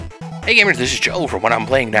Hey gamers, this is Joe from What I'm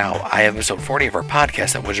Playing Now. I have episode 40 of our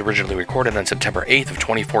podcast that was originally recorded on September 8th of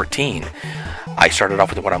 2014. I started off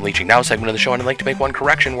with the What I'm Leeching Now segment of the show, and I'd like to make one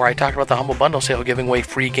correction where I talked about the Humble Bundle sale giving away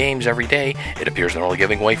free games every day. It appears they're only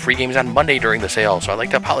giving away free games on Monday during the sale, so I'd like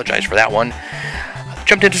to apologize for that one.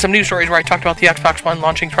 Jumped into some news stories where I talked about the Xbox One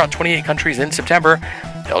launching throughout 28 countries in September.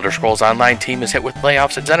 The Elder Scrolls Online team is hit with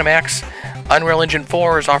layoffs at ZeniMax. Unreal Engine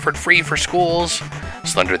 4 is offered free for schools.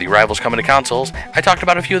 Slender the Arrival's coming to consoles. I talked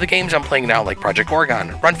about a few of the games I'm playing now, like Project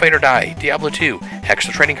Oregon, Run Fight or Die, Diablo 2, Hex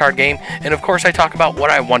the trading card game, and of course I talk about what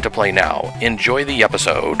I want to play now. Enjoy the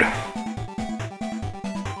episode.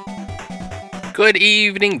 Good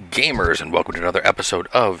evening, gamers, and welcome to another episode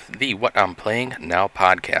of the What I'm Playing Now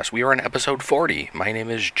podcast. We are on episode 40. My name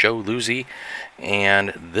is Joe Luzzi,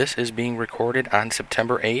 and this is being recorded on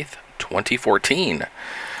September 8th, 2014.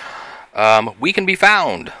 We can be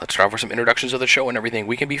found, let's start off with some introductions of the show and everything.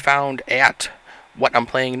 We can be found at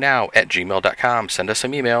whatimplayingnow@gmail.com. Send us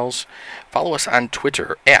some emails. Follow us on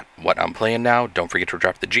Twitter at whatimplayingnow. Don't forget to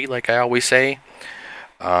drop the G like I always say.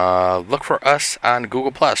 Look for us on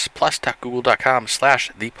Google+,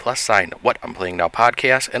 plus.google.com/the+sign What I'm Playing Now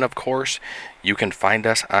podcast. And of course, you can find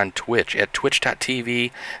us on Twitch at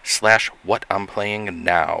twitch.tv/What I'm Playing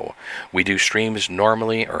Now. We do streams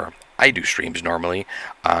normally, or I do streams normally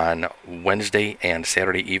on Wednesday and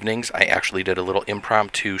Saturday evenings. I actually did a little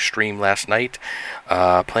impromptu stream last night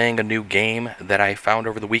playing a new game that I found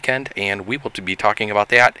over the weekend, and we will be talking about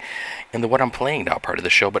that in the What I'm Playing Now part of the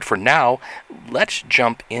show. But for now, let's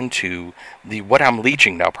jump into the What I'm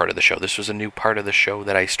Leeching Now part of the show. This was a new part of the show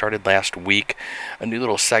that I started last week, a new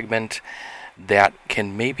little segment that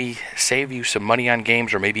can maybe save you some money on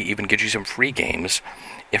games or maybe even get you some free games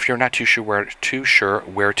if you're not too sure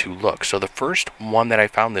where to look. So the first one that I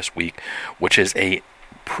found this week, which is a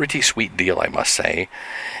pretty sweet deal, I must say,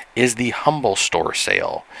 is the Humble Store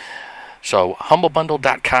sale. So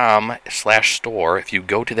humblebundle.com/store, if you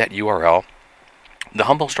go to that URL, the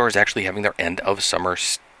Humble Store is actually having their end of summer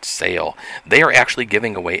sale. They are actually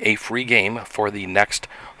giving away a free game for the next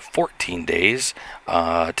 14 days.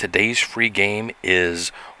 Today's free game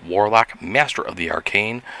is Warlock Master of the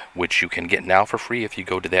Arcane, which you can get now for free if you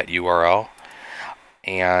go to that URL.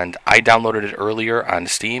 And I downloaded it earlier on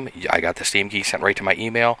Steam. I got the Steam key sent right to my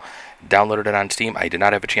email, downloaded it on Steam. I did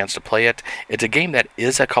not have a chance to play it. It's a game that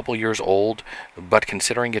is a couple years old, but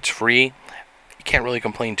considering it's free, you can't really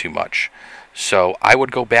complain too much. So I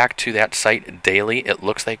would go back to that site daily. It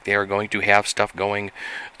looks like they are going to have stuff going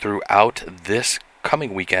throughout this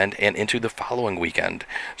coming weekend and into the following weekend.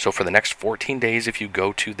 So for the next 14 days, if you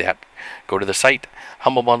go to the site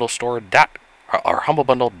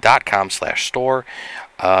humblebundle.com/store,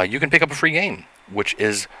 you can pick up a free game, which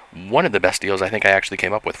is one of the best deals I think I actually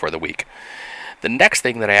came up with for the week. The next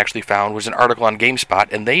thing that I actually found was an article on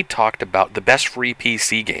GameSpot, and they talked about the best free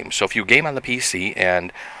PC games. So if you game on the PC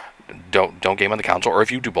and don't game on the console, or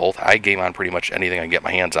if you do both, I game on pretty much anything I can get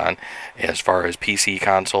my hands on as far as PC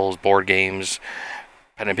consoles, board games,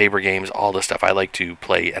 pen and paper games, all this stuff. I like to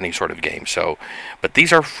play any sort of game. But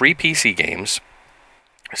these are free PC games.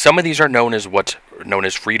 Some of these are known as what's known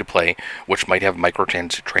as free to play, which might have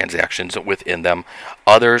microtransactions within them.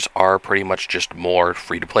 Others are pretty much just more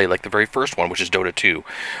free to play, like the very first one, which is Dota 2.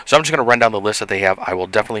 So I'm just going to run down the list that they have. I will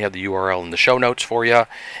definitely have the URL in the show notes for you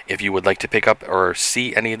if you would like to pick up or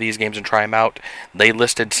see any of these games and try them out. They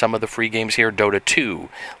listed some of the free games here: Dota 2,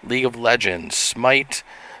 League of Legends, Smite,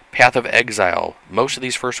 Path of Exile. Most of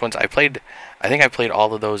these first ones I think I played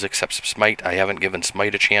all of those except Smite. I haven't given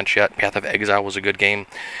Smite a chance yet. Path of Exile was a good game.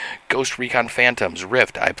 Ghost Recon Phantoms,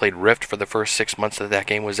 Rift. I played Rift for the first 6 months that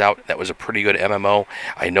game was out. That was a pretty good MMO.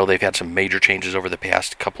 I know they've had some major changes over the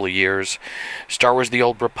past couple of years. Star Wars The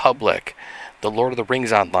Old Republic, The Lord of the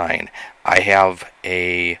Rings Online. I have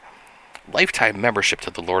a lifetime membership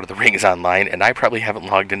to the Lord of the Rings Online, and I probably haven't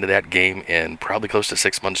logged into that game in probably close to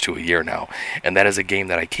 6 months to a year now. And that is a game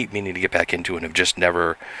that I keep meaning to get back into and have just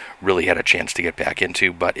never really had a chance to get back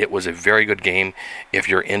into. But it was a very good game if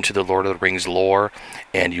you're into the Lord of the Rings lore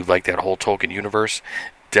and you like that whole Tolkien universe.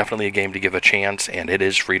 Definitely a game to give a chance, and it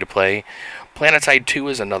is free to play. PlanetSide 2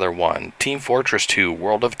 is another one. Team Fortress 2,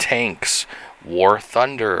 World of Tanks, War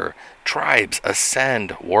Thunder, Tribes,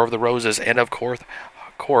 Ascend, War of the Roses, and of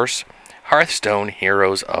course, Hearthstone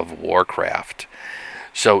Heroes of Warcraft.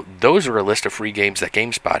 So those are a list of free games that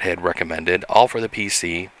GameSpot had recommended, all for the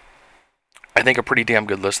PC. I think a pretty damn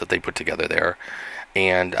good list that they put together there.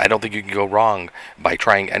 And I don't think you can go wrong by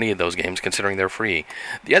trying any of those games, considering they're free.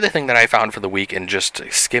 The other thing that I found for the week, and just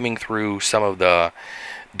skimming through some of the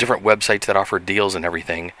different websites that offer deals and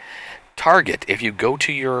everything, Target, if you go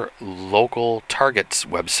to your local Target's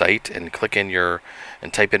website and click in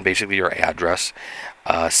and type in basically your address,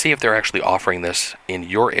 see if they're actually offering this in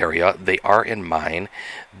your area. They are in mine.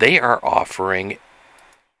 They are offering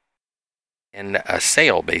in a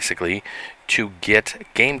sale basically to get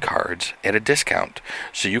game cards at a discount.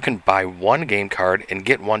 So you can buy one game card and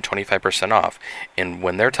get one 25% off. And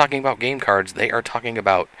when they're talking about game cards, they are talking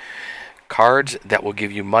about cards that will give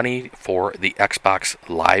you money for the Xbox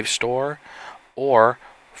Live Store or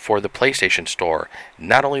for the PlayStation Store.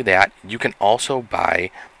 Not only that, you can also buy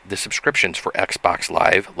the subscriptions for Xbox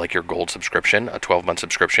Live, like your Gold subscription, a 12-month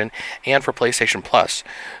subscription, and for PlayStation Plus.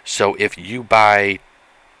 So if you buy,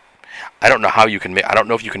 I don't know how you can. I don't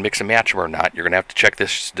know if you can mix and match them or not. You're gonna have to check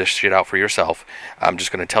this shit out for yourself. I'm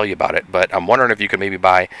just gonna tell you about it. But I'm wondering if you could maybe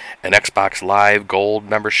buy an Xbox Live Gold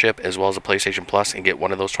membership as well as a PlayStation Plus and get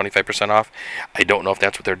one of those 25% off. I don't know if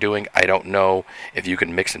that's what they're doing. I don't know if you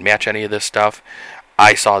can mix and match any of this stuff.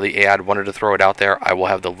 I saw the ad, wanted to throw it out there. I will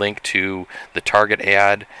have the link to the Target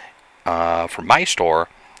ad for my store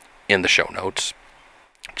in the show notes.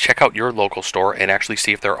 Check out your local store and actually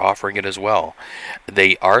see if they're offering it as well.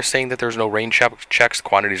 They are saying that there's no rain checks,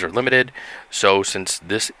 quantities are limited. So since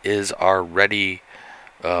this is already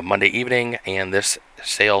Monday evening and this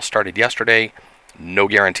sale started yesterday, no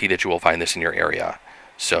guarantee that you will find this in your area.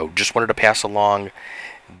 So just wanted to pass along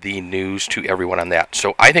the news to everyone on that.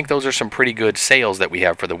 So I think those are some pretty good sales that we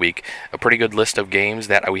have for the week. A pretty good list of games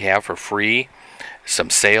that we have for free. Some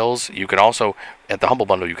sales. You can also, at the Humble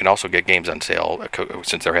Bundle, you can also get games on sale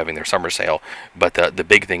since they're having their summer sale. But the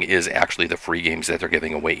big thing is actually the free games that they're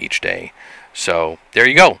giving away each day. So there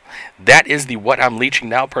you go. That is the What I'm Leeching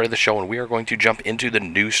Now part of the show, and we are going to jump into the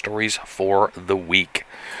news stories for the week.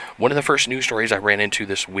 One of the first news stories I ran into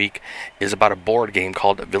this week is about a board game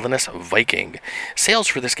called Villainous Viking. Sales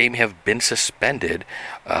for this game have been suspended.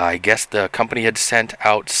 I guess the company had sent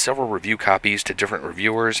out several review copies to different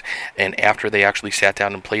reviewers, and after they actually sat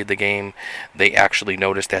down and played the game, they actually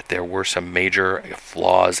noticed that there were some major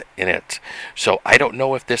flaws in it. So I don't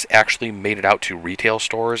know if this actually made it out to retail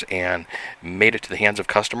stores and made it to the hands of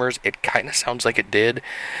customers. It kind of sounds like it did,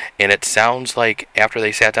 and it sounds like after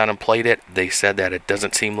they sat down and played it, they said that it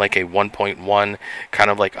doesn't seem like a 1.1 kind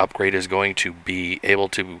of like upgrade is going to be able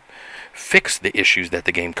to fix the issues that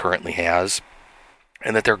the game currently has,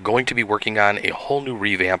 and that they're going to be working on a whole new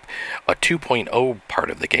revamp. A 2.0 part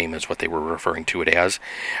of the game is what they were referring to it as,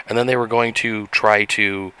 and then they were going to try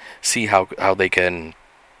to see how they can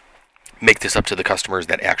make this up to the customers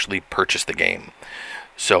that actually purchase the game.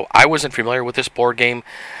 So I wasn't familiar with this board game.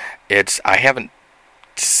 I haven't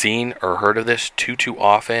seen or heard of this too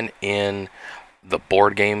often in the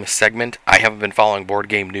board game segment. I haven't been following board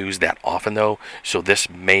game news that often though, so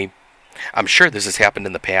I'm sure this has happened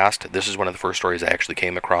in the past. This is one of the first stories I actually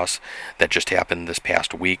came across that just happened this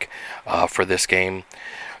past week for this game.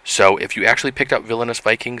 So if you actually picked up Villainous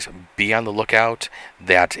Vikings, be on the lookout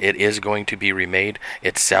that it is going to be remade.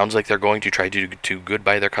 It sounds like they're going to try to do good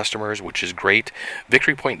by their customers, which is great.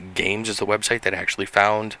 Victory Point Games is the website that I actually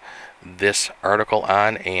found this article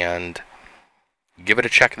on, and give it a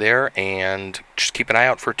check there and just keep an eye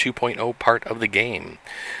out for 2.0 part of the game.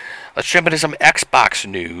 Let's jump into some Xbox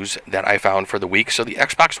news that I found for the week. So the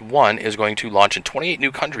Xbox One is going to launch in 28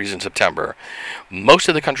 new countries in September. Most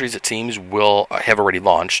of the countries, it seems, will have already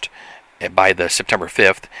launched by the September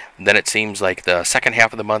 5th. Then it seems like the second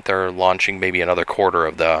half of the month are launching maybe another quarter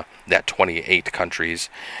of that 28 countries.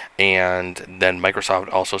 And then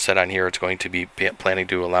Microsoft also said on here it's going to be planning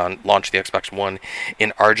to launch the Xbox One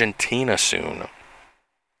in Argentina soon.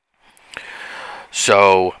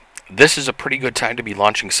 So this is a pretty good time to be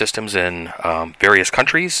launching systems in various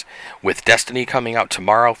countries, with Destiny coming out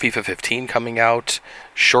tomorrow, FIFA 15 coming out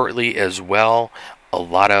shortly as well. A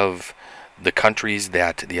lot of the countries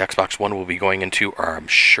that the Xbox One will be going into I'm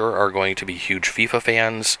sure are going to be huge FIFA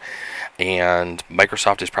fans, and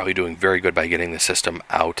Microsoft is probably doing very good by getting the system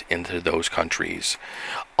out into those countries.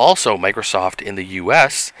 Also, Microsoft in the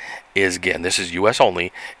US is, again, this is US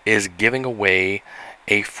only, is giving away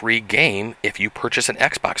a free game if you purchase an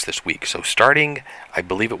Xbox this week. So starting, I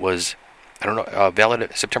believe it was, valid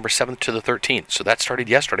September 7th to the 13th. So that started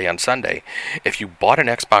yesterday on Sunday. If you bought an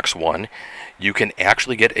Xbox One, you can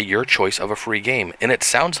actually get your choice of a free game. And it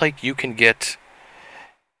sounds like you can get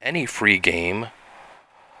any free game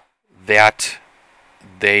that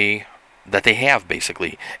they have,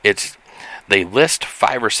 basically. They list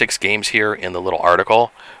 5 or 6 games here in the little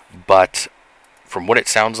article, but from what it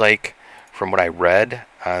sounds like, from what I read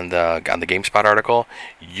on the GameSpot article,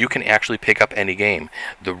 you can actually pick up any game.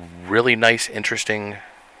 The really nice, interesting...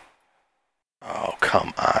 Oh,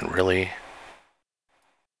 come on, really?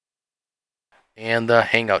 And the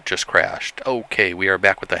Hangout just crashed. Okay, we are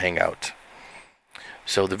back with the Hangout.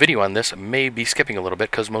 So the video on this may be skipping a little bit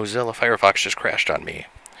because Mozilla Firefox just crashed on me.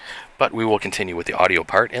 But we will continue with the audio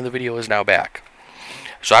part, and the video is now back.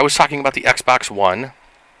 So I was talking about the Xbox One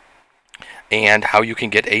and how you can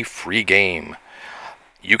get a free game.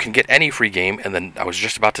 You can get any free game, and then I was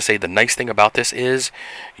just about to say the nice thing about this is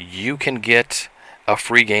you can get a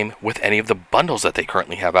free game with any of the bundles that they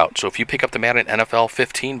currently have out. So if you pick up the Madden NFL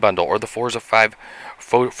 15 bundle or the Forza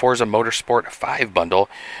Motorsport 5 bundle,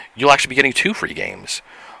 you'll actually be getting 2 free games,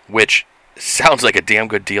 which sounds like a damn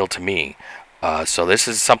good deal to me. So this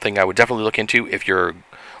is something I would definitely look into if you're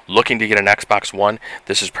looking to get an Xbox One.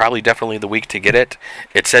 This is probably definitely the week to get it.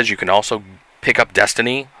 It says you can also pick up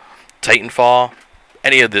Destiny, Titanfall,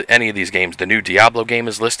 any of these games. The new Diablo game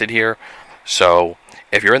is listed here. So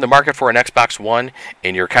if you're in the market for an Xbox One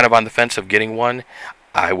and you're kind of on the fence of getting one,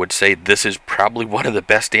 I would say this is probably one of the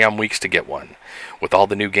best damn weeks to get one. With all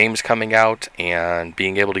the new games coming out and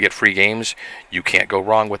being able to get free games, you can't go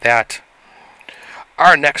wrong with that.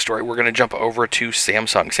 Our next story, we're going to jump over to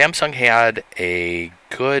Samsung. Samsung had a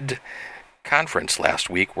good conference last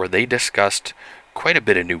week where they discussed quite a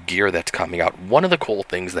bit of new gear that's coming out. One of the cool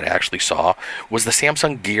things that I actually saw was the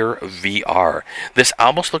Samsung Gear VR. This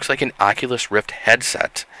almost looks like an Oculus Rift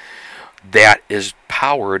headset that is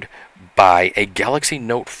powered by a Galaxy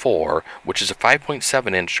Note 4, which is a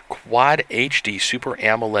 5.7-inch Quad HD Super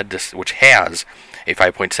AMOLED, which has a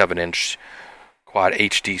 5.7-inch Quad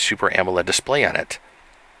HD Super AMOLED display on it,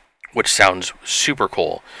 which sounds super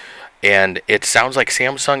cool. And it sounds like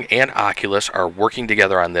Samsung and Oculus are working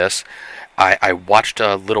together on this. I watched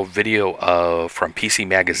a little video from PC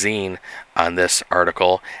Magazine on this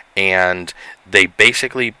article, and they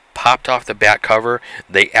basically popped off the back cover.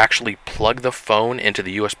 They actually plug the phone into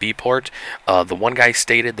the USB port. The one guy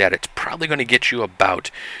stated that it's probably going to get you about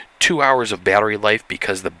 2 hours of battery life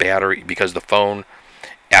because the phone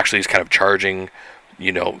actually is kind of charging,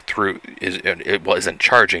 it wasn't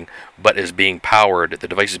charging, but is being powered. The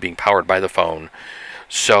device is being powered by the phone.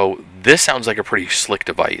 So this sounds like a pretty slick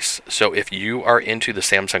device. So if you are into the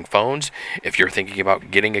Samsung phones, if you're thinking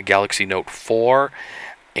about getting a Galaxy Note 4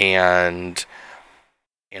 and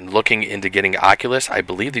looking into getting Oculus, I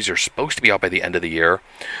believe these are supposed to be out by the end of the year.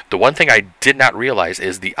 The one thing I did not realize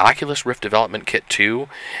is the Oculus Rift Development Kit 2,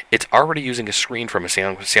 it's already using a screen from a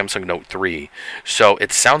Samsung Note 3. So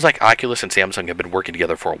it sounds like Oculus and Samsung have been working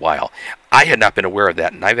together for a while. I had not been aware of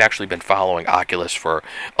that, and I've actually been following Oculus for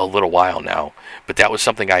a little while now. But that was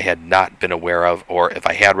something I had not been aware of, or if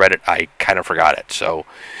I had read it, I kind of forgot it. So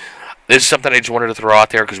this is something I just wanted to throw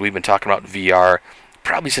out there because we've been talking about VR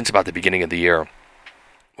probably since about the beginning of the year,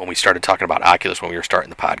 when we started talking about Oculus when we were starting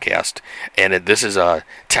the podcast. And this is a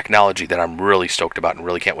technology that I'm really stoked about and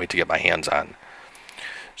really can't wait to get my hands on.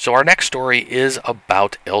 So our next story is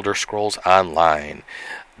about Elder Scrolls Online.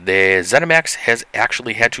 The ZeniMax has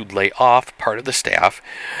actually had to lay off part of the staff,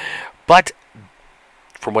 but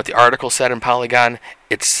from what the article said in Polygon,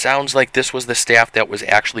 it sounds like this was the staff that was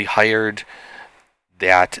actually hired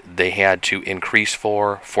that they had to increase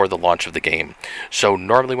for the launch of the game. So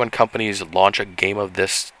normally when companies launch a game of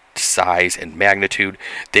this size and magnitude,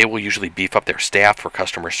 they will usually beef up their staff for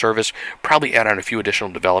customer service, probably add on a few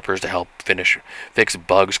additional developers to help fix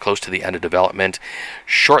bugs close to the end of development.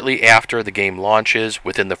 Shortly after the game launches,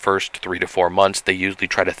 within the first 3 to 4 months, they usually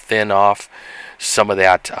try to thin off some of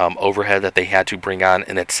that overhead that they had to bring on,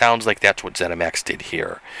 and it sounds like that's what ZeniMax did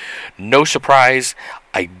here. No surprise,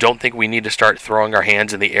 I don't think we need to start throwing our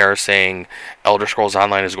hands in the air saying Elder Scrolls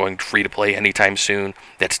Online is going free to play anytime soon.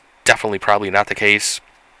 That's definitely probably not the case.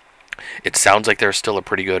 It sounds like there's still a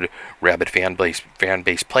pretty good rabid fan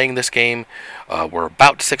base playing this game. We're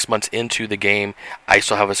about 6 months into the game. I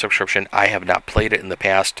still have a subscription. I have not played it in the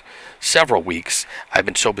past several weeks. I've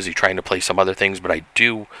been so busy trying to play some other things, but I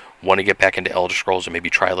do want to get back into Elder Scrolls and maybe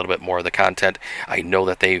try a little bit more of the content. I know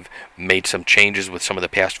that they've made some changes with some of the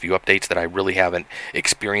past few updates that I really haven't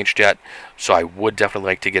experienced yet, so I would definitely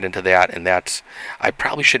like to get into that, and I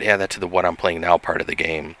probably should add that to the What I'm Playing Now part of the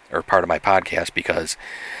game, or part of my podcast, because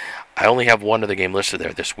I only have one of the game listed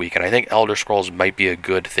there this week, and I think Elder Scrolls might be a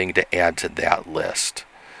good thing to add to that list.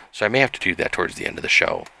 So I may have to do that towards the end of the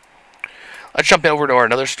show. Let's jump over to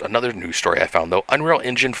another news story I found, though. Unreal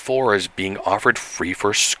Engine 4 is being offered free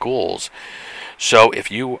for schools. So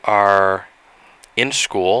if you are in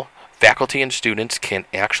school, faculty and students can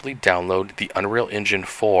actually download the Unreal Engine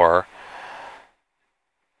 4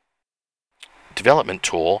 development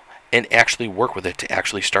tool and actually work with it to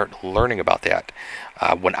actually start learning about that.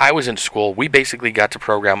 When I was in school, we basically got to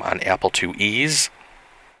program on Apple IIe's.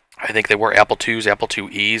 I think they were Apple IIs, Apple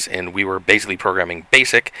IIes, and we were basically programming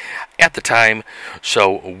BASIC at the time,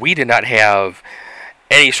 so we did not have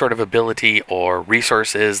any sort of ability or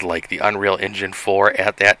resources like the Unreal Engine 4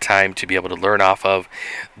 at that time to be able to learn off of.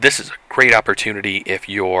 This is a great opportunity if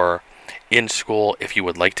you're in school, if you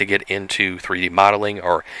would like to get into 3D modeling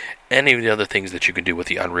or any of the other things that you can do with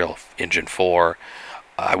the Unreal Engine 4.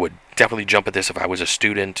 I would definitely jump at this if I was a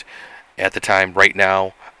student at the time. Right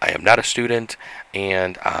now, I am not a student,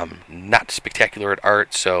 and I'm not spectacular at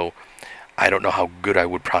art, so I don't know how good I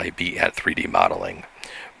would probably be at 3D modeling.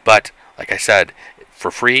 But, like I said, for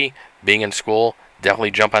free, being in school, definitely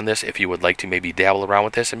jump on this if you would like to maybe dabble around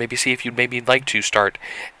with this and maybe see if you'd maybe like to start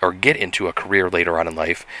or get into a career later on in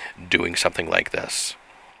life doing something like this.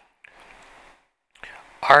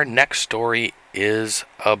 Our next story is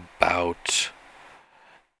about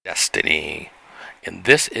Destiny. And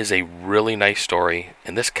this is a really nice story,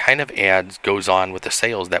 and this kind of goes on with the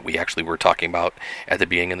sales that we actually were talking about at the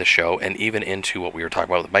beginning of the show and even into what we were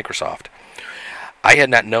talking about with Microsoft. I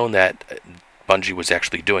had not known that Bungie was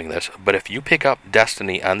actually doing this, but if you pick up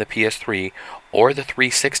Destiny on the PS3 or the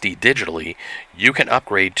 360 digitally, you can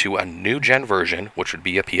upgrade to a new gen version, which would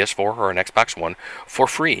be a PS4 or an Xbox One, for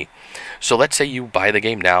free. So let's say you buy the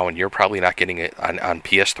game now and you're probably not getting it on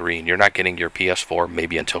PS3 and you're not getting your PS4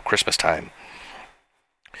 maybe until Christmas time.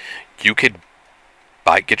 You could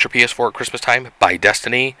get your PS4 at Christmas time, buy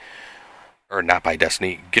Destiny, or not buy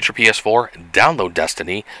Destiny, get your PS4, download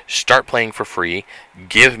Destiny, start playing for free,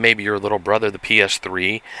 give maybe your little brother the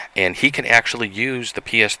PS3, and he can actually use the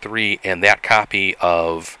PS3 and that copy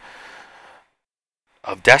of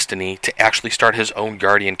Destiny to actually start his own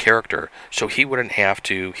Guardian character. So he wouldn't have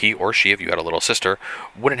to, he or she, if you had a little sister,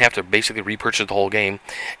 wouldn't have to basically repurchase the whole game.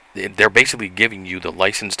 They're basically giving you the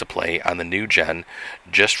license to play on the new gen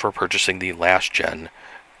just for purchasing the last gen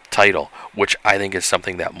title, which I think is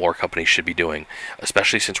something that more companies should be doing,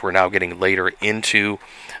 especially since we're now getting later into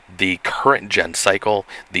the current gen cycle.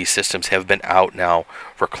 These systems have been out now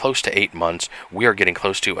for close to 8 months. We are getting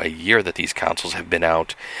close to a year that these consoles have been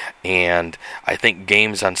out, and I think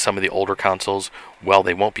games on some of the older consoles, well,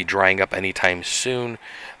 they won't be drying up anytime soon.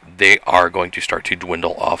 They are going to start to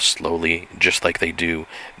dwindle off slowly, just like they do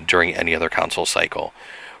during any other console cycle.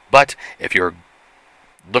 But if you're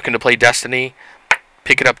looking to play Destiny,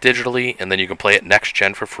 pick it up digitally, and then you can play it next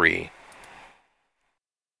gen for free.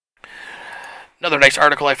 Another nice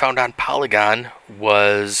article I found on Polygon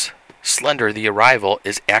was Slender: The Arrival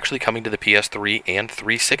is actually coming to the PS3 and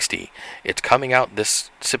 360. It's coming out this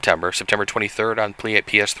September 23rd on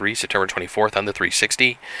PS3, September 24th on the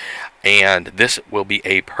 360. And this will be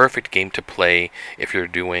a perfect game to play if you're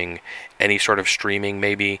doing any sort of streaming,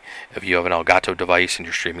 maybe. If you have an Elgato device and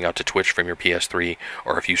you're streaming out to Twitch from your PS3,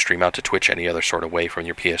 or if you stream out to Twitch any other sort of way from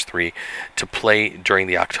your PS3, to play during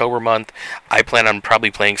the October month. I plan on probably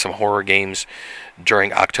playing some horror games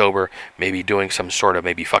during October, maybe doing some sort of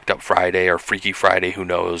maybe Fucked Up Friday or Freaky Friday, who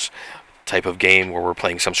knows, type of game where we're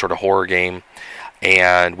playing some sort of horror game.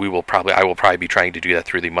 And I will probably be trying to do that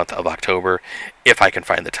through the month of October if I can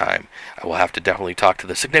find the time. I will have to definitely talk to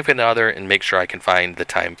the significant other and make sure I can find the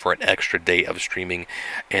time for an extra day of streaming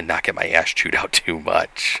and not get my ass chewed out too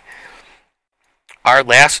much. Our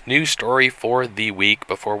last news story for the week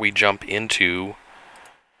before we jump into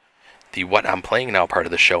the What I'm Playing Now part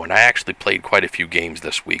of the show, and I actually played quite a few games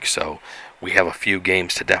this week, so we have a few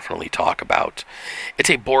games to definitely talk about.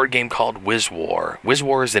 It's a board game called WizWar.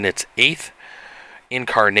 WizWar is in its 8th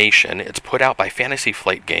incarnation. It's put out by Fantasy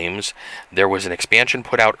Flight Games. There was an expansion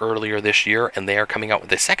put out earlier this year, and they are coming out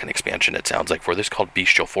with a second expansion, it sounds like, for this, called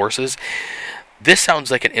Bestial Forces. This sounds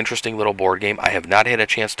like an interesting little board game. I have not had a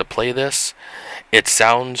chance to play this. It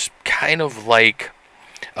sounds kind of like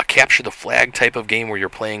a capture the flag type of game where you're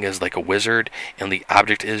playing as like a wizard, and the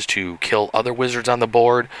object is to kill other wizards on the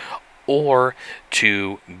board, or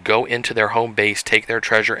to go into their home base, take their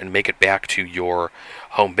treasure, and make it back to your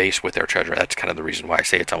home base with their treasure. That's kind of the reason why I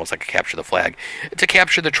say it's almost like a capture the flag. It's a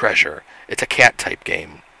capture the treasure. It's a cat type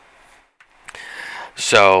game.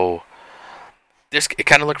 So it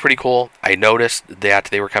kind of looked pretty cool. I noticed that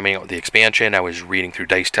they were coming out with the expansion. I was reading through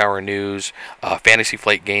Dice Tower News, Fantasy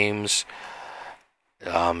Flight Games.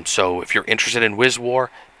 So if you're interested in WizWar,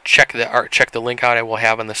 check the link out I will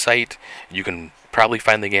have on the site. You can probably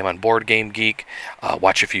find the game on Board Game Geek.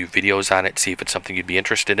 Watch a few videos on it, see if it's something you'd be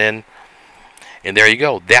interested in. And there you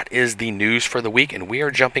go. That is the news for the week, and we are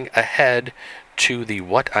jumping ahead to the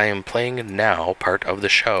What I Am Playing Now part of the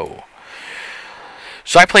show.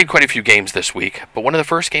 So I played quite a few games this week, but one of the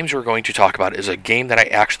first games we're going to talk about is a game that I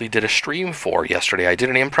actually did a stream for yesterday. I did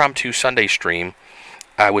an impromptu Sunday stream.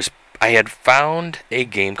 I was I had found a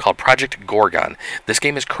game called Project Gorgon. This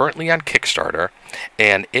game is currently on Kickstarter,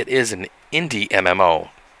 and it is an indie MMO.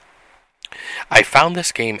 I found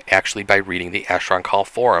this game actually by reading the Asheron Call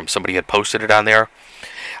forum. Somebody had posted it on there.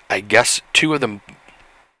 I guess two of the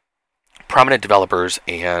prominent developers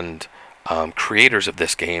and creators of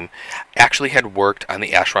this game actually had worked on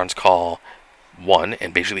the Asheron's Call 1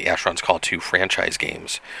 and basically Asheron's Call 2 franchise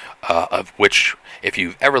games, of which, if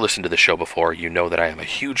you've ever listened to the show before, you know that I am a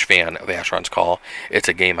huge fan of Asheron's Call. It's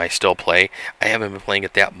a game I still play. I haven't been playing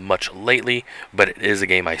it that much lately, but it is a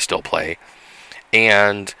game I still play.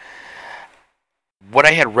 And what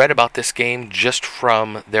I had read about this game just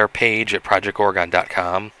from their page at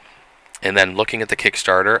projectgorgon.com, and then looking at the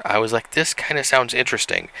Kickstarter, I was like, this kind of sounds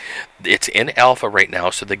interesting. It's in alpha right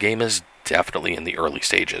now, so the game is definitely in the early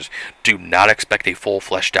stages. Do not expect a full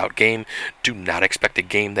fleshed out game. Do not expect a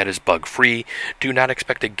game that is bug free. Do not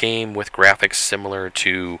expect a game with graphics similar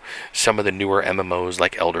to some of the newer MMOs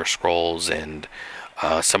like Elder Scrolls and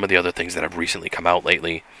some of the other things that have recently come out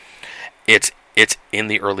lately. It's in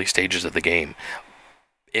the early stages of the game.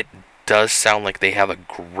 It does sound like they have a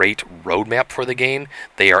great roadmap for the game.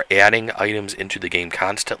 They are adding items into the game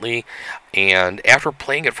constantly, and after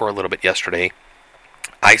playing it for a little bit yesterday,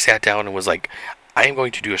 I sat down and was like, I am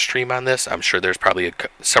going to do a stream on this. I'm sure there's probably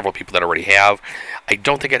several people that already have. I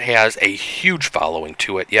don't think it has a huge following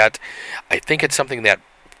to it yet. I think it's something that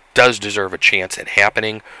does deserve a chance at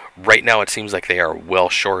happening. Right now it seems like they are well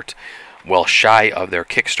shy of their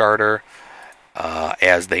Kickstarter.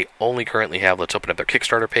 As they only currently have, let's open up their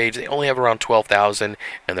Kickstarter page, they only have around 12,000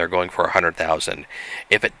 and they're going for 100,000.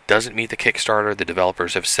 If it doesn't meet the Kickstarter, the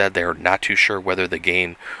developers have said they're not too sure whether the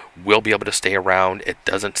game will be able to stay around. It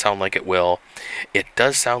doesn't sound like it will. It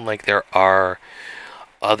does sound like there are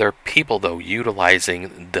other people, though,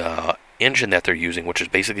 utilizing the engine that they're using, which is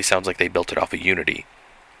basically sounds like they built it off of Unity.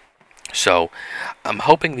 So I'm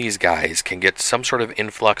hoping these guys can get some sort of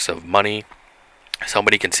influx of money.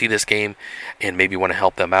 Somebody can see this game and maybe want to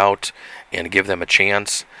help them out and give them a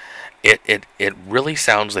chance. It really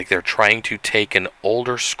sounds like they're trying to take an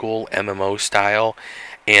older school MMO style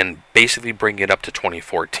and basically bring it up to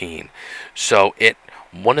 2014. So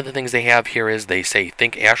one of the things they have here is they say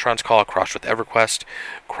think Asheron's Call crossed with EverQuest,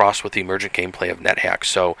 crossed with the emergent gameplay of NetHack.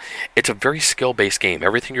 So it's a very skill-based game.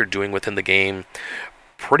 Everything you're doing within the game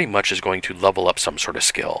pretty much is going to level up some sort of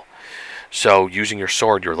skill. So using your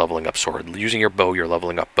sword, you're leveling up sword. Using your bow, you're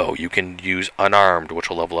leveling up bow. You can use unarmed, which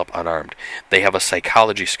will level up unarmed. They have a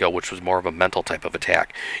psychology skill, which was more of a mental type of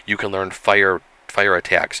attack. You can learn fire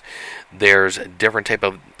attacks. There's different type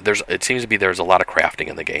of it seems to be there's a lot of crafting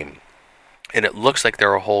in the game. And it looks like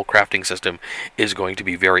their whole crafting system is going to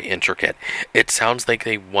be very intricate. It sounds like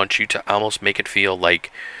they want you to almost make it feel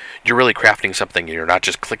like you're really crafting something and you're not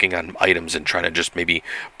just clicking on items and trying to just maybe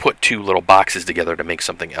put two little boxes together to make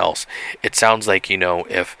something else. It sounds like,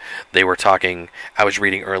 if they were talking, I was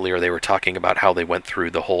reading earlier, they were talking about how they went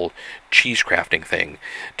through the whole cheese crafting thing.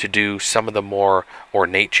 To do some of the more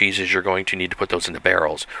ornate cheeses, you're going to need to put those into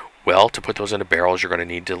barrels. Well, to put those into barrels, you're going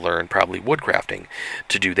to need to learn probably wood crafting.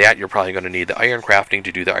 To do that, you're probably going to need the iron crafting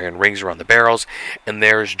to do the iron rings around the barrels, and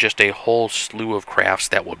there's just a whole slew of crafts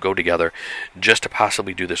that will go together just to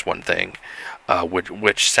possibly do this one thing,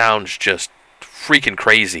 which sounds just freaking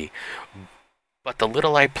crazy. But the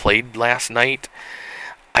little I played last night,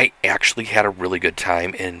 I actually had a really good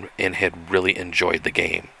time and had really enjoyed the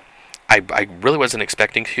game. I really wasn't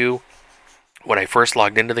expecting to. When I first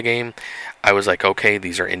logged into the game, I was like, okay,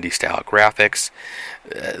 these are indie-style graphics.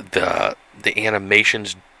 The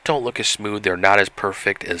animations don't look as smooth. They're not as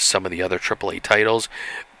perfect as some of the other AAA titles,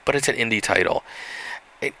 but it's an indie title.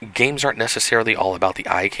 Games aren't necessarily all about the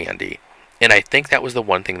eye candy, and I think that was the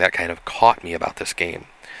one thing that kind of caught me about this game.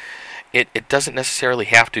 It doesn't necessarily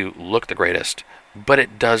have to look the greatest, but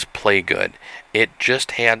it does play good. It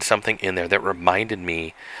just had something in there that reminded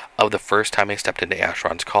me of the first time I stepped into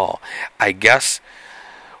Asheron's Call. I guess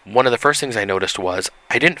one of the first things I noticed was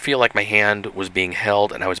I didn't feel like my hand was being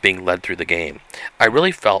held and I was being led through the game. I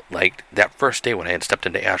really felt like that first day when I had stepped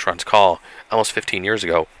into Asheron's Call almost 15 years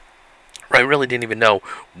ago, where I really didn't even know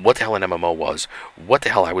what the hell an MMO was, what the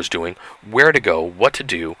hell I was doing, where to go, what to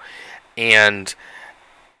do, and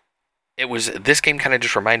this game kind of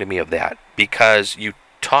just reminded me of that, because you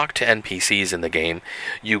talk to NPCs in the game,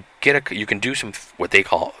 you can do some what they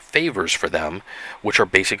call favors for them, which are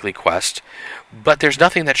basically quests, but there's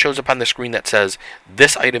nothing that shows up on the screen that says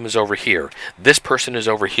this item is over here, this person is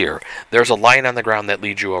over here, there's a line on the ground that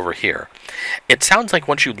leads you over here. It sounds like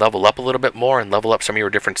once you level up a little bit more and level up some of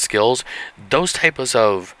your different skills, those types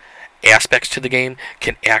of aspects to the game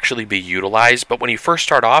can actually be utilized, but when you first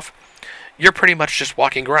start off, you're pretty much just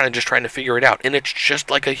walking around and just trying to figure it out. And it's just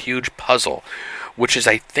like a huge puzzle, which is,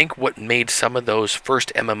 I think, what made some of those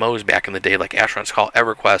first MMOs back in the day, like Asheron's Call,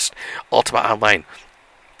 EverQuest, Ultima Online,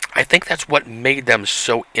 I think that's what made them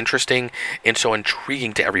so interesting and so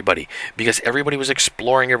intriguing to everybody, because everybody was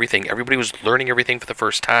exploring everything, everybody was learning everything for the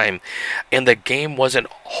first time, and the game wasn't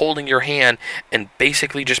holding your hand and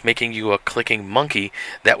basically just making you a clicking monkey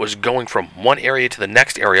that was going from one area to the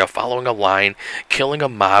next area, following a line, killing a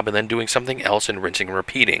mob, and then doing something else and rinsing and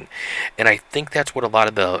repeating. And I think that's what a lot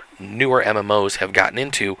of the newer MMOs have gotten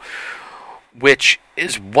into, which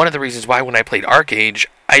is one of the reasons why when I played ArcheAge,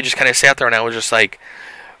 I just kind of sat there and I was just like,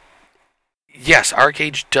 yes,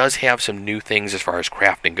 ArcheAge does have some new things as far as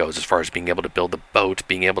crafting goes, as far as being able to build a boat,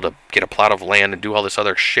 being able to get a plot of land and do all this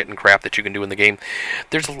other shit and crap that you can do in the game.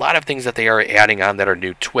 There's a lot of things that they are adding on that are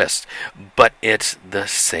new twists, but it's the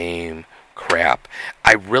same crap.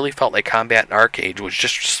 I really felt like combat in ArcheAge was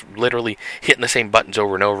just literally hitting the same buttons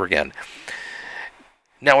over and over again.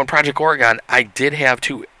 Now in Project Oregon, I did have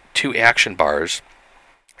two action bars,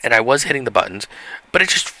 and I was hitting the buttons, but it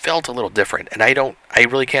just felt a little different. And I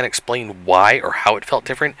really can't explain why or how it felt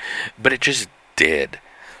different, but it just did.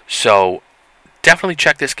 So definitely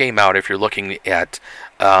check this game out if you're looking at,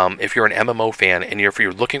 if you're an MMO fan and if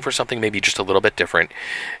you're looking for something maybe just a little bit different.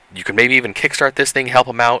 You can maybe even kickstart this thing, help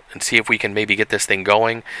them out, and see if we can maybe get this thing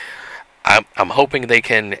going. I'm hoping they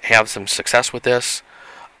can have some success with this,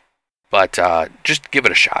 but just give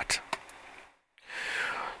it a shot.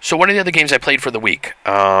 So one of the other games I played for the week,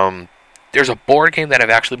 there's a board game that I've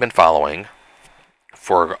actually been following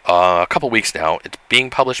for a couple weeks now. It's being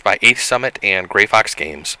published by 8th Summit and Grey Fox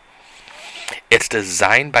Games. It's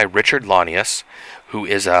designed by Richard Launius, who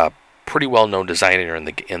is a pretty well-known designer in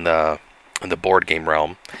the board game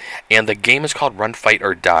realm, and the game is called Run, Fight,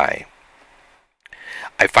 or Die.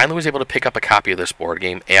 I finally was able to pick up a copy of this board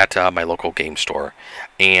game at my local game store,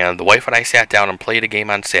 and the wife and I sat down and played a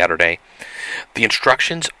game on Saturday. The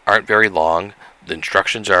instructions aren't very long. The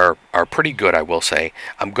instructions are pretty good, I will say.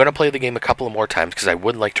 I'm going to play the game a couple of more times because I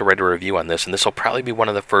would like to write a review on this, and this will probably be one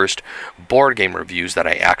of the first board game reviews that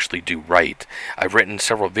I actually do right. I've written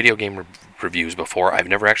several video game reviews before. I've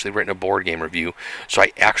never actually written a board game review, so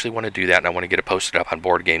I actually want to do that, and I want to get it posted up on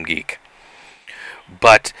Board Game Geek.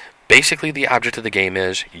 But basically, the object of the game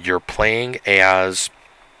is you're playing as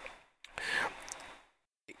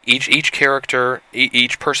each character,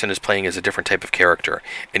 each person is playing as a different type of character,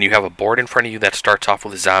 and you have a board in front of you that starts off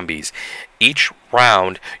with zombies. Each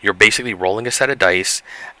round, you're basically rolling a set of dice,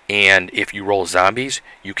 and if you roll zombies,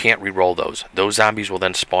 you can't re-roll those. Those zombies will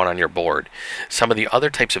then spawn on your board. Some of the other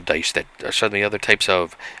types of dice some of the other types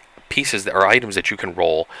of pieces or items that you can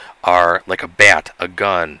roll are like a bat, a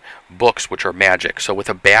gun, books, which are magic. So with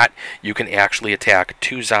a bat, you can actually attack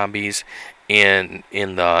 2 zombies in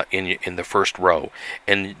the first row.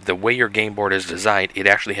 And the way your game board is designed, it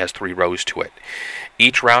actually has 3 rows to it.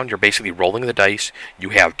 Each round, you're basically rolling the dice. You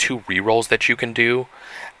have 2 re-rolls that you can do,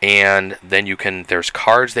 and then there's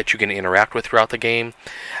cards that you can interact with throughout the game.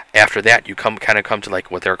 After that, you come to like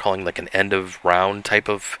what they're calling like an end of round type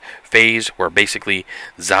of phase, where basically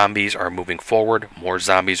zombies are moving forward, more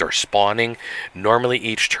zombies are spawning. Normally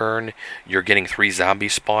each turn you're getting 3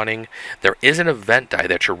 zombies spawning. There is an event die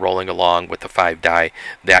that you're rolling along with the 5 die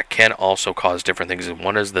that can also cause different things, and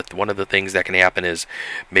one of the things that can happen is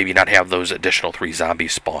maybe not have those additional 3 zombies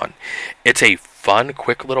spawn. It's a fun,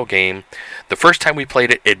 quick little game. The first time we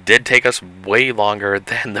played it, it did take us way longer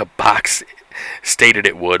than the box stated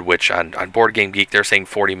it would, which on Board Game Geek they're saying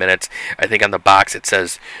 40 minutes. I think on the box it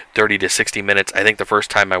says 30 to 60 minutes. I think the first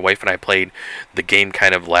time my wife and I played, the game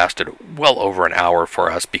kind of lasted well over an hour for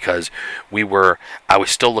us because I was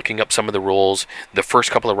still looking up some of the rules. The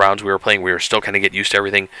first couple of rounds we were playing, we were still kind of getting used to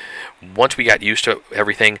everything. Once we got used to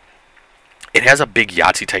everything, it has a big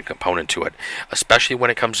Yahtzee type component to it, especially when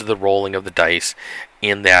it comes to the rolling of the dice,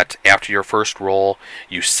 in that after your first roll,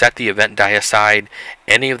 you set the event die aside.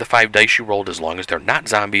 Any of the 5 dice you rolled, as long as they're not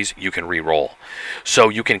zombies, you can re-roll. So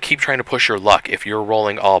you can keep trying to push your luck. If you're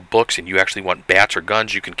rolling all books and you actually want bats or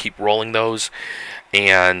guns, you can keep rolling those.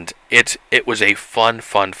 And it was a fun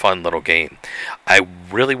little game. I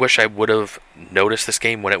really wish I would have noticed this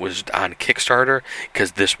game when it was on Kickstarter,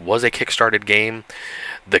 because this was a Kickstarted game.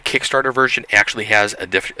 The Kickstarter version actually has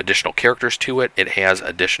additional characters to it. It has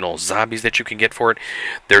additional zombies that you can get for it.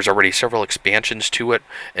 There's already several expansions to it.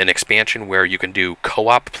 An expansion where you can do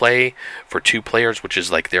co-op play for 2 players, which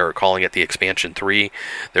is like they're calling it the expansion 3.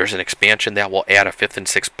 There's an expansion that will add a 5th and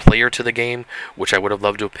 6th player to the game, which I would have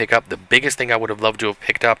loved to have picked up. The biggest thing I would have loved to have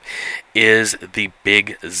picked up is the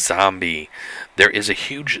big zombie. There is a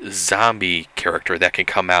huge zombie character that can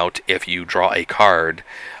come out if you draw a card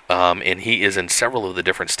and he is in several of the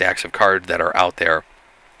different stacks of cards that are out there.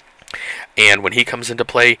 And when he comes into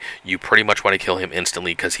play, you pretty much want to kill him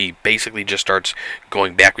instantly, because he basically just starts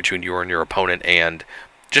going back between you and your opponent and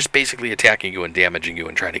just basically attacking you and damaging you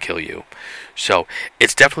and trying to kill you. So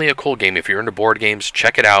it's definitely a cool game. If you're into board games,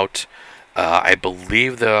 check it out. I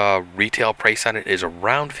believe the retail price on it is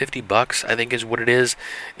around $50, I think is what it is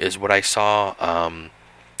what I saw on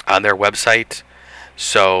their website.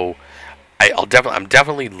 So I'm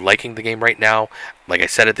definitely liking the game right now. Like I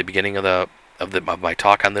said at the beginning of my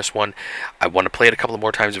talk on this one, I want to play it a couple of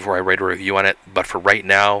more times before I write a review on it. But for right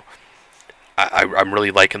now, I'm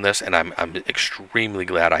really liking this, and I'm extremely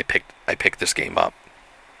glad I picked this game up.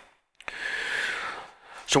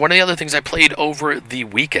 So one of the other things I played over the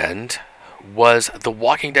weekend was The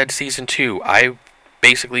Walking Dead Season 2. I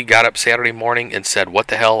basically got up Saturday morning and said, what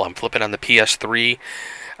the hell, I'm flipping on the PS3.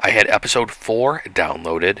 I had Episode 4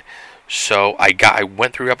 downloaded, so I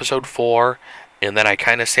went through Episode 4, and then I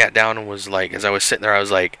kind of sat down and was like, as I was sitting there, I was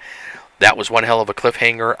like, that was one hell of a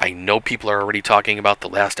cliffhanger. I know people are already talking about the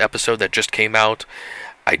last episode that just came out.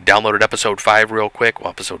 I downloaded Episode 5 real quick. Well,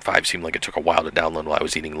 Episode 5 seemed like it took a while to download while I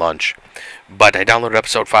was eating lunch. But I downloaded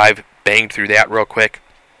Episode 5, banged through that real quick.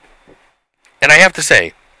 And I have to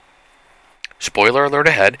say, spoiler alert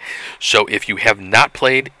ahead, so if you have not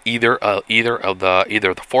played either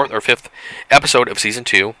the fourth or fifth episode of Season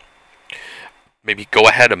 2, maybe go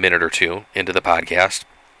ahead a minute or two into the podcast.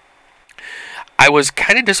 I was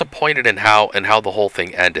kind of disappointed in how the whole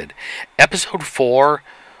thing ended. Episode 4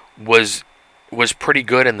 was pretty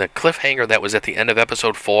good, and the cliffhanger that was at the end of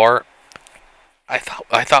Episode 4, I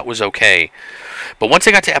thought was okay. But once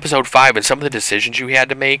I got to Episode 5 and some of the decisions you had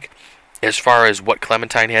to make, as far as what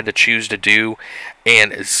Clementine had to choose to do,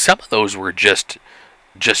 and some of those were just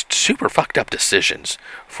super fucked up decisions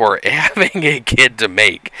for having a kid to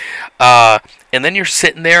make. And then you're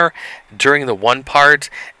sitting there during the one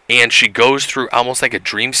part, and she goes through almost like a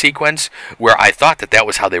dream sequence where I thought that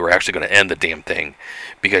was how they were actually going to end the damn thing,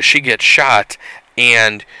 because she gets shot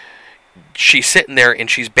and she's sitting there and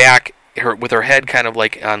she's back with her head kind of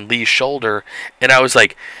like on Lee's shoulder, and I was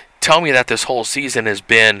like, tell me that this whole season has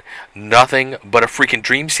been nothing but a freaking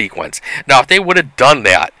dream sequence. Now, if they would have done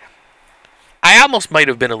that, I almost might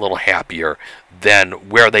have been a little happier than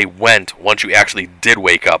where they went once you actually did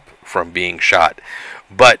wake up from being shot.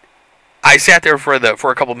 But I sat there for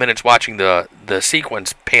a couple minutes watching the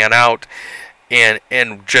sequence pan out, and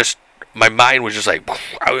just my mind was just like,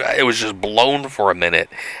 it was just blown for a minute,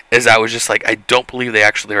 as I was just like, I don't believe they're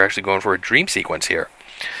actually going for a dream sequence here.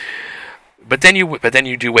 But then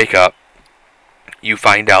you do wake up. You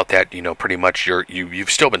find out that pretty much you've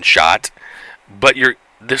still been shot, but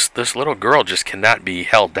this little girl just cannot be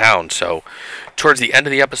held down. So towards the end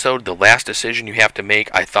of the episode, the last decision you have to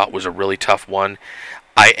make, I thought was a really tough one.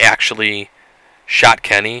 I actually shot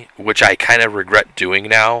Kenny, which I kind of regret doing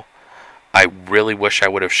now. I really wish I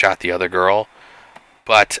would have shot the other girl,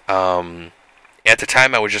 but at the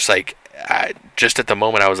time I was just like, just at the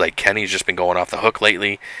moment I was like, Kenny's just been going off the hook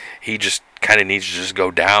lately. He just kind of needs to just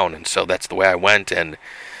go down, and so that's the way I went. And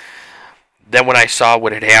then when I saw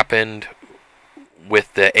what had happened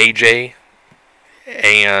with the AJ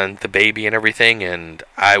and the baby and everything, and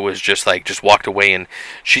I was just like, just walked away, and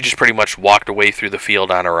she just pretty much walked away through the field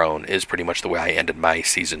on her own, is pretty much the way I ended my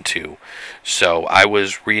Season 2. So I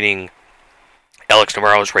was reading Alex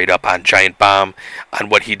Navarro's write-up on Giant Bomb, on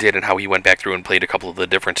what he did and how he went back through and played a couple of the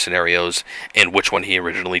different scenarios and which one he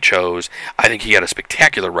originally chose. I think he had a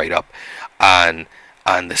spectacular write-up on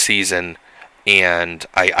the season, and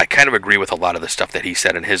I kind of agree with a lot of the stuff that he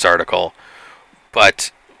said in his article.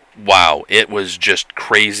 But wow, it was just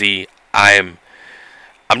crazy. I'm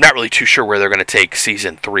not really too sure where they're going to take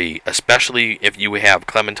Season 3, especially if you have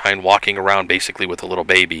Clementine walking around basically with a little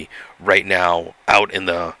baby right now out in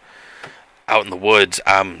the woods.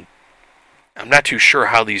 I'm not too sure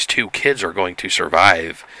how these two kids are going to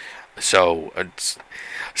survive. So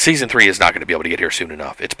Season 3 is not going to be able to get here soon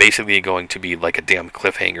enough. It's basically going to be like a damn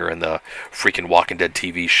cliffhanger in the freaking Walking Dead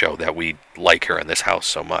TV show that we like here in this house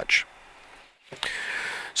so much.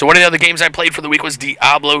 So one of the other games I played for the week was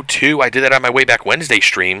Diablo 2. I did that on my Way Back Wednesday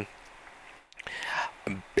stream.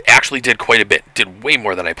 Actually did quite a bit. Did way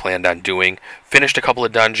more than I planned on doing. Finished a couple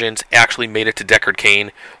of dungeons. Actually made it to Deckard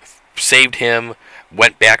Cain. Saved him.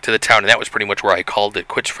 Went back to the town. And that was pretty much where I called it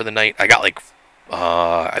quits for the night. I got like,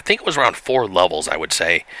 I think it was around 4 levels, I would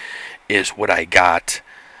say, is what I got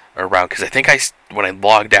around. Because I think when I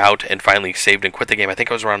logged out and finally saved and quit the game, I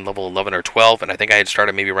think I was around level 11 or 12. And I think I had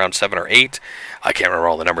started maybe around 7 or 8. I can't remember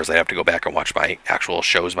all the numbers. I'd have to go back and watch my actual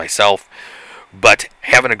shows myself. But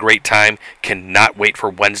having a great time. Cannot wait for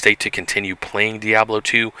Wednesday to continue playing Diablo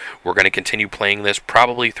 2. We're going to continue playing this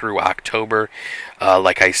probably through October.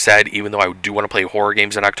 Like I said, even though I do want to play horror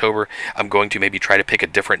games in October, I'm going to maybe try to pick a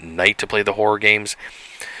different night to play the horror games.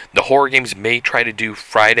 The horror games may try to do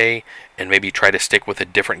Friday and maybe try to stick with a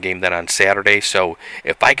different game than on Saturday. So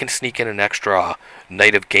if I can sneak in an extra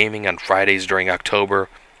night of gaming on Fridays during October,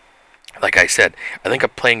 like I said, I think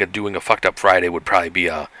doing a fucked up Friday would probably be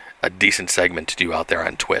a decent segment to do out there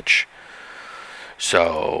on Twitch.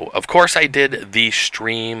 So, of course, I did the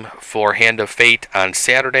stream for Hand of Fate on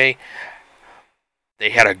Saturday. They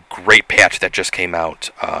had a great patch that just came out.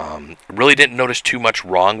 Really didn't notice too much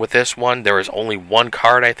wrong with this one. There was only one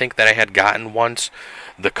card, I think, that I had gotten once.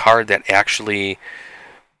 The card that actually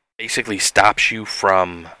basically stops you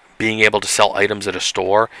from being able to sell items at a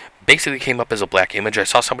store basically came up as a black image. I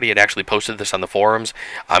saw somebody had actually posted this on the forums.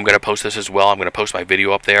 I'm going to post this as well. I'm going to post my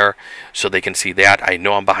video up there so they can see that. I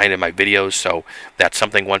know I'm behind in my videos, so that's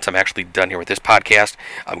something once I'm actually done here with this podcast,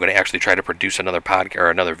 I'm going to actually try to produce another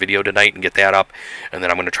another video tonight and get that up, and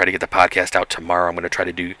then I'm going to try to get the podcast out tomorrow. I'm going to try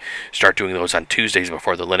to start doing those on Tuesdays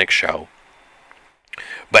before the Linux show.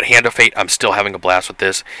 But Hand of Fate, I'm still having a blast with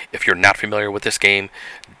this. If you're not familiar with this game,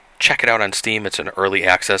 check it out on Steam. It's an early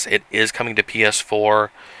access. It is coming to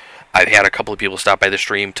PS4. I've had a couple of people stop by the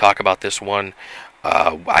stream, talk about this one.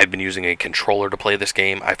 I've been using a controller to play this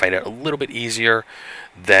game. I find it a little bit easier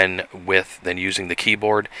than using the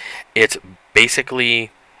keyboard. It's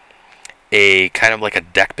basically a kind of like a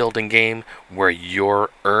deck building game where you're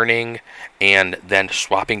earning and then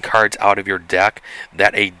swapping cards out of your deck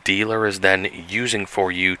that a dealer is then using for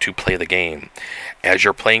you to play the game. As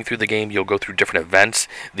you're playing through the game, you'll go through different events.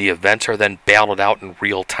 The events are then battled out in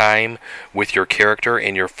real time with your character,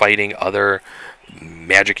 and you're fighting other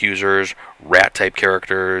magic users, rat type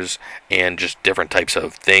characters, and just different types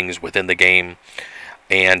of things within the game,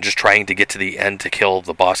 and just trying to get to the end to kill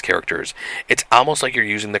the boss characters. It's almost like you're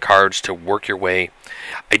using the cards to work your way.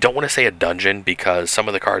 I don't want to say a dungeon, because some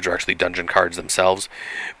of the cards are actually dungeon cards themselves,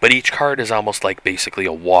 but each card is almost like basically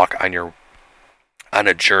a walk on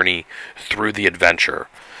a journey through the adventure.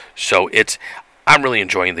 So I'm really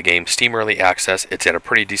enjoying the game. Steam Early Access. It's at a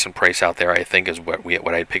pretty decent price out there, I think, is what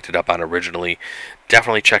I picked it up on originally.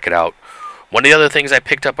 Definitely check it out. One of the other things I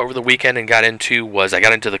picked up over the weekend and got into was I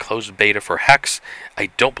got into the closed beta for Hex. I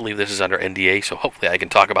don't believe this is under NDA, so hopefully I can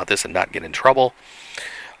talk about this and not get in trouble.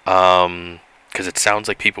 Because it sounds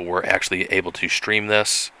like people were actually able to stream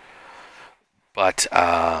this. But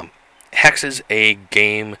Hex is a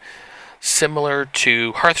game similar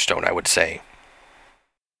to Hearthstone, I would say.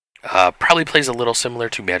 Probably plays a little similar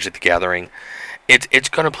to Magic the Gathering. It's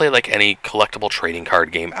going to play like any collectible trading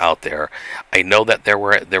card game out there. I know that there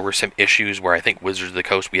were some issues where I think Wizards of the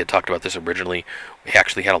Coast, we had talked about this originally, we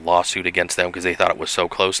actually had a lawsuit against them because they thought it was so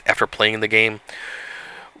close. After playing the game,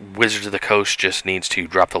 Wizards of the Coast just needs to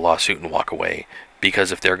drop the lawsuit and walk away.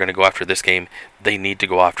 Because if they're going to go after this game, they need to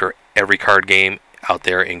go after every card game out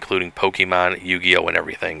there, including Pokemon, Yu-Gi-Oh, and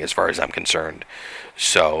everything, as far as I'm concerned.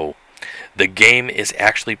 So the game is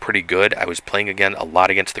actually pretty good. I was playing again a lot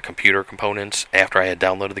against the computer components after I had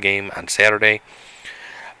downloaded the game on Saturday.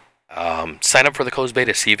 Sign up for the closed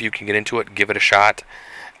beta, see if you can get into it, give it a shot,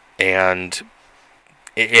 and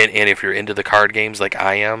if you're into the card games like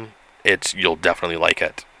I am, you'll definitely like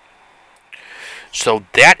it. So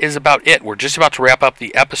that is about it. We're just about to wrap up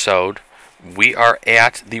the episode. We are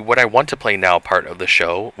at the What I Want to Play Now part of the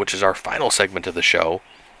show, which is our final segment of the show.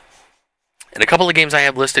 And a couple of games I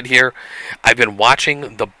have listed here. I've been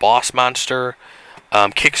watching the Boss Monster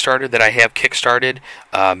Kickstarter that I have kickstarted,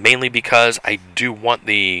 mainly because I do want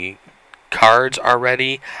the cards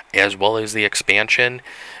already, as well as the expansion.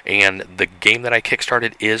 And the game that I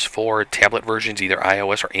kickstarted is for tablet versions, either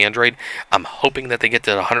iOS or Android. I'm hoping that they get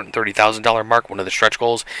to the $130,000 mark. One of the stretch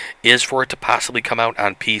goals is for it to possibly come out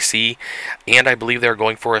on PC. And I believe they're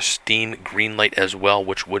going for a Steam Greenlight as well,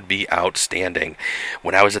 which would be outstanding.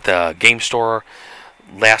 When I was at the game store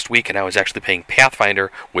last week and I was actually playing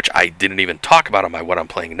Pathfinder, which I didn't even talk about on my What I'm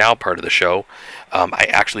Playing Now part of the show, I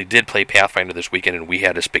actually did play Pathfinder this weekend, and we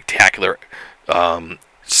had a spectacular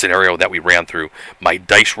scenario that we ran through. My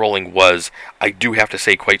dice rolling was, I do have to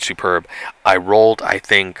say, quite superb. I rolled, I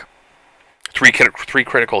think, three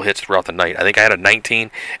critical hits throughout the night. I think I had a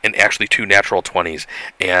 19 and actually 2 natural 20s.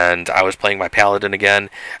 And I was playing my Paladin again,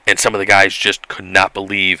 and some of the guys just could not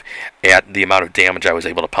believe at the amount of damage I was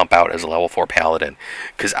able to pump out as a level 4 Paladin,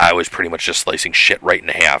 because I was pretty much just slicing shit right in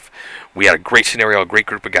half. We had a great scenario, a great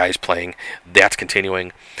group of guys playing. That's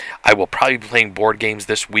continuing. I will probably be playing board games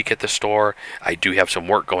this week at the store. I do have some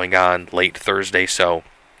work going on late Thursday, so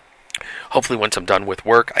Hopefully once I'm done with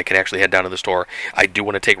work, I can actually head down to the store. I do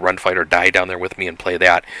want to take Run Fight or Die down there with me and play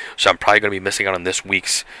that. So I'm probably going to be missing out on this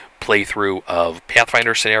week's playthrough of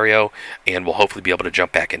Pathfinder Scenario, and we'll hopefully be able to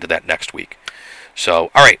jump back into that next week.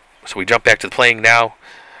 So, alright, so we jump back to the playing now,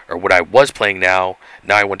 or what I was playing now.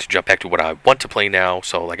 Now I want to jump back to what I want to play now.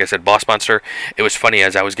 So, like I said, Boss Monster. It was funny,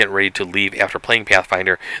 as I was getting ready to leave after playing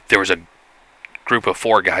Pathfinder, there was a group of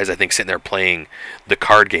 4 guys, I think, sitting there playing the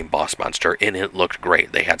card game Boss Monster, and it looked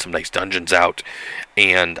great. They had some nice dungeons out,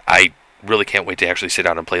 and I really can't wait to actually sit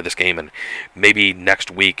down and play this game. And maybe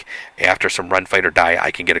next week, after some Run Fight or Die,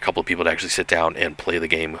 I can get a couple of people to actually sit down and play the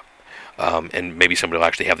game. And maybe somebody will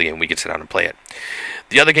actually have the game, we can sit down and play it.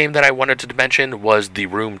 The other game that I wanted to mention was The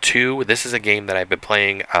Room 2. This is a game that I've been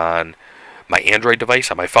playing on my Android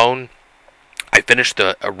device, on my phone. I finished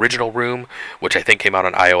the original Room, which I think came out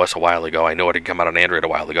on iOS a while ago. I know it had come out on Android a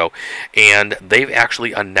while ago. And they've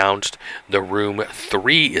actually announced The Room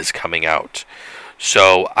 3 is coming out.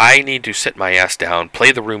 So I need to sit my ass down,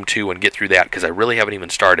 play The Room 2, and get through that, because I really haven't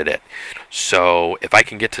even started it. So if I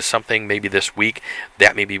can get to something maybe this week,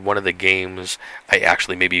 that may be one of the games I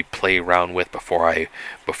actually maybe play around with before I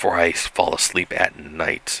fall asleep at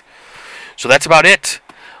night. So that's about it.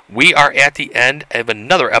 We are at the end of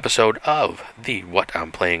another episode of the What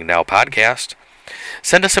I'm Playing Now podcast.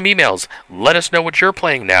 Send us some emails. Let us know what you're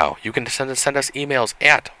playing now. You can send us emails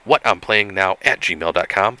at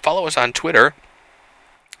whatimplayingnow@gmail.com. Follow us on Twitter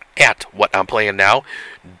at What I'm Playing Now.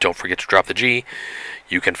 Don't forget to drop the G.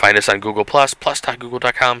 You can find us on Google+,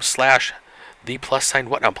 plus.google.com/the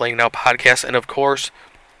 +What I'm Playing Now podcast. And of course,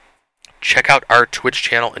 check out our Twitch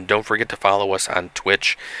channel, and don't forget to follow us on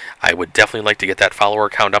Twitch. I would definitely like to get that follower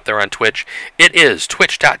count up there on Twitch. It is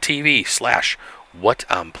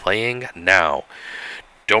twitch.tv/whatimplayingnow.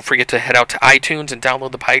 Don't forget to head out to iTunes and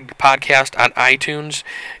download the podcast on iTunes.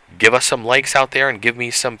 Give us some likes out there and give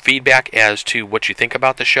me some feedback as to what you think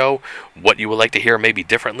about the show, what you would like to hear maybe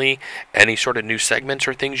differently, any sort of new segments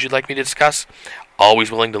or things you'd like me to discuss.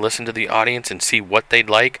 Always willing to listen to the audience and see what they'd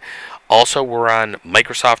like. Also, we're on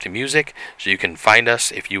Microsoft Music, so you can find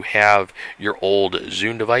us if you have your old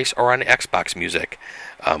Zune device, or on Xbox Music,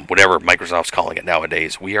 whatever Microsoft's calling it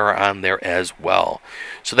nowadays. We are on there as well.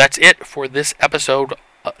 So that's it for this episode,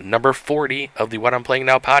 number 40 of the What I'm Playing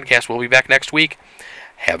Now podcast. We'll be back next week.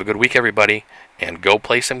 Have a good week, everybody, and go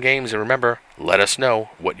play some games. And remember, let us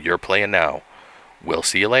know what you're playing now. We'll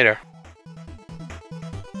see you later.